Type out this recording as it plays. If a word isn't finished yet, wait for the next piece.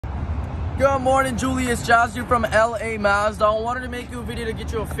Good morning, Julie. It's Jazzy from LA Mazda. I wanted to make you a video to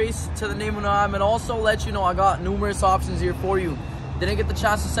get you a face to the name of the name and also let you know I got numerous options here for you. Didn't get the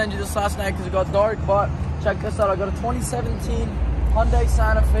chance to send you this last night because it got dark, but check this out. I got a 2017 Hyundai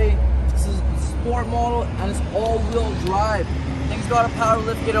Santa Fe. This is a sport model and it's all-wheel drive. Thing's got a power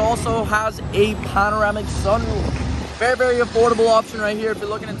lift. It also has a panoramic sunroof. Very, very affordable option right here. If you're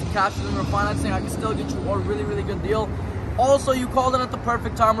looking into cash or financing, I can still get you a really, really good deal. Also, you called in at the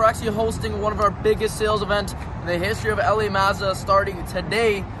perfect time. We're actually hosting one of our biggest sales events in the history of LA Mazda, starting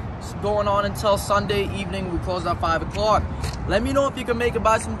today. It's going on until Sunday evening. We close at 5 o'clock. Let me know if you can make it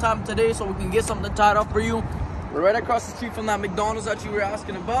by sometime today so we can get something tied up for you. We're right across the street from that McDonald's that you were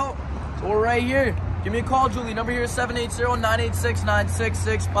asking about. So we're right here. Give me a call, Julie. Number here is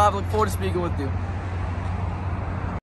 780-986-9665. Look forward to speaking with you.